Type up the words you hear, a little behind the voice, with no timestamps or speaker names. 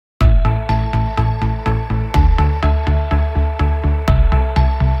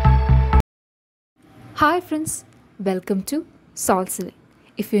Hi friends, welcome to SOLVECIVIL.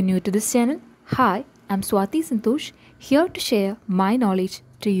 If you're new to this channel, hi, I'm Swati Santosh, here to share my knowledge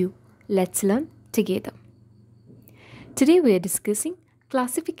to you. Let's learn together. Today we are discussing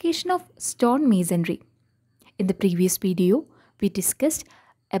classification of stone masonry. In the previous video, we discussed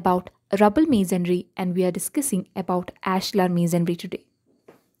about rubble masonry and we are discussing about ashlar masonry today.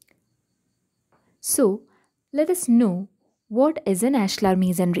 So, let us know what is an ashlar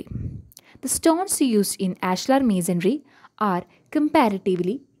masonry. The stones used in ashlar masonry are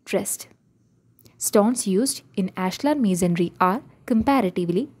comparatively dressed. Stones used in ashlar masonry are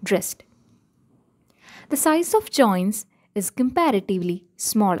comparatively dressed. The size of joints is comparatively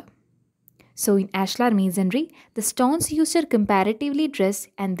smaller. So in ashlar masonry, the stones used are comparatively dressed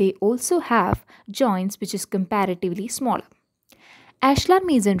and they also have joints which is comparatively smaller. Ashlar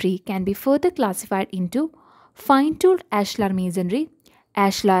masonry can be further classified into fine-tooled ashlar masonry,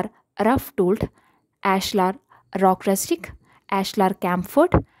 ashlar rough-tooled, ashlar rock rustic, ashlar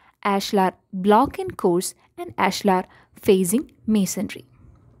Camford, ashlar block in course, and ashlar facing masonry.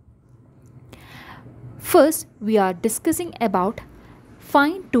 First, we are discussing about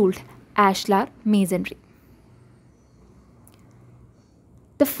fine-tooled ashlar masonry.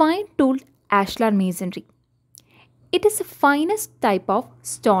 The fine-tooled ashlar masonry. It is the finest type of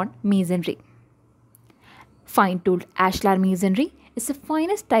stone masonry. Fine-tooled ashlar masonry is the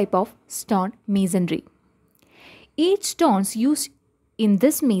finest type of stone masonry. Each stone used in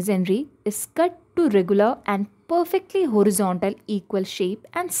this masonry is cut to regular and perfectly horizontal equal shape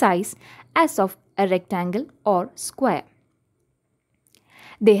and size as of a rectangle or square.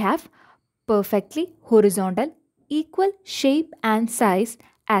 They have perfectly horizontal equal shape and size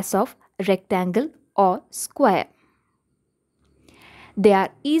as of rectangle or square. They are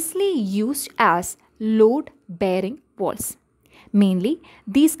easily used as load-bearing walls. Mainly,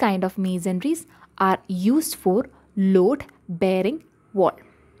 these kind of masonries are used for load-bearing wall.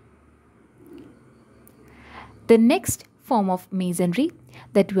 The next form of masonry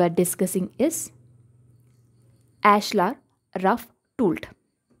that we are discussing is ashlar rough-tooled.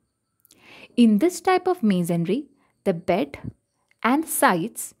 In this type of masonry, the bed and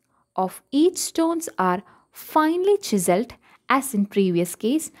sides of each stones are finely chiseled as in previous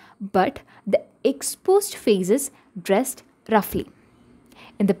case, but the exposed faces dressed roughly.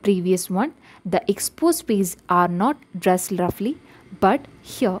 In the previous one, the exposed faces are not dressed roughly, but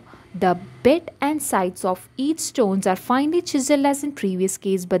here the bed and sides of each stones are finely chiseled as in previous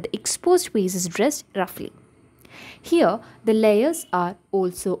case, but the exposed face is dressed roughly. Here the layers are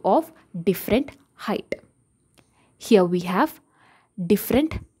also of different height. Here we have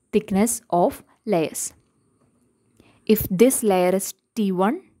different thickness of layers. If this layer is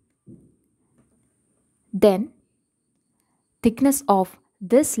T1, then thickness of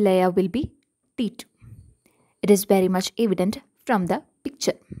this layer will be T2. It is very much evident from the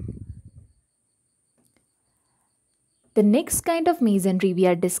picture. The next kind of masonry we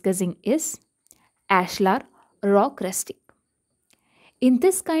are discussing is ashlar rock rustic. In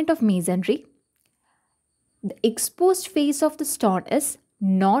this kind of masonry, the exposed face of the stone is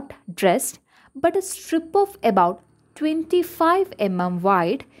not dressed, but a strip of about 25 mm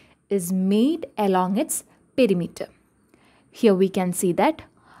wide is made along its perimeter. Here we can see that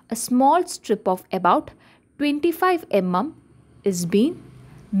a small strip of about 25 mm is being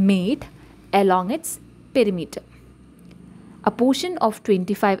made along its perimeter. A portion of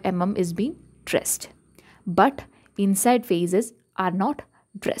 25 mm is being dressed, but inside faces are not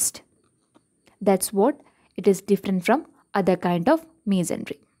dressed. That's what it is different from other kind of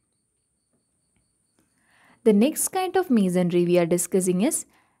masonry. The next kind of masonry we are discussing is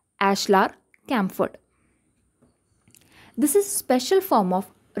ashlar Camford. This is a special form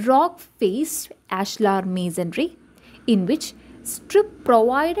of rock-faced ashlar masonry in which strip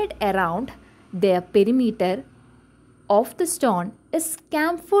provided around their perimeter of the stone is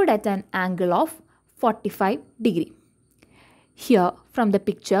chamfered at an angle of 45 degree. Here from the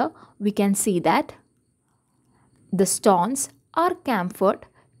picture we can see that the stones are chamfered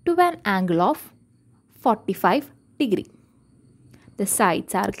to an angle of 45 degree. The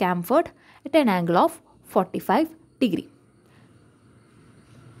sides are chamfered at an angle of 45 degree.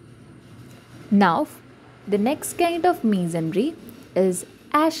 Now, the next kind of masonry is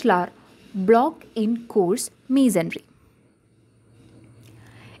ashlar block in course masonry.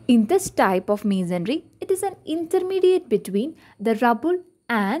 In this type of masonry, it is an intermediate between the rubble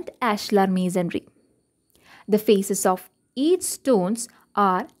and ashlar masonry. The faces of each stones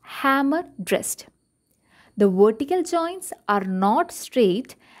are hammer dressed. The vertical joints are not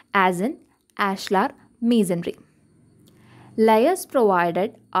straight as in ashlar masonry. layers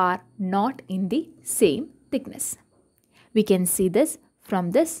provided are not in the same thickness. We can see this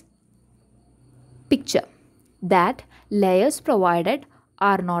from this picture that layers provided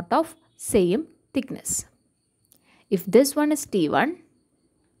are not of same thickness. If this one is T1,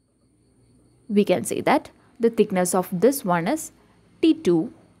 we can say that the thickness of this one is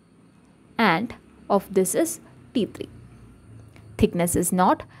T2 and of this is T3. Thickness is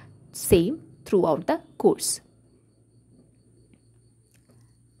not same throughout the course.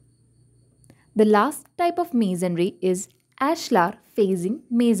 The last type of masonry is ashlar facing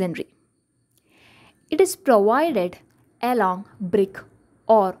masonry. It is provided along brick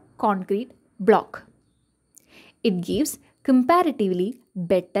or concrete block. It gives comparatively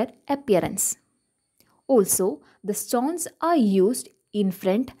better appearance. Also, the stones are used in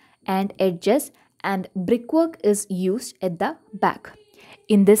front and edges and brickwork is used at the back.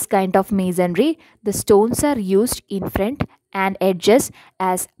 In this kind of masonry, the stones are used in front and edges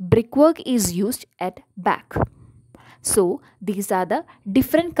as brickwork is used at back. So, these are the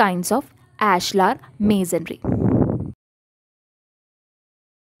different kinds of ashlar masonry.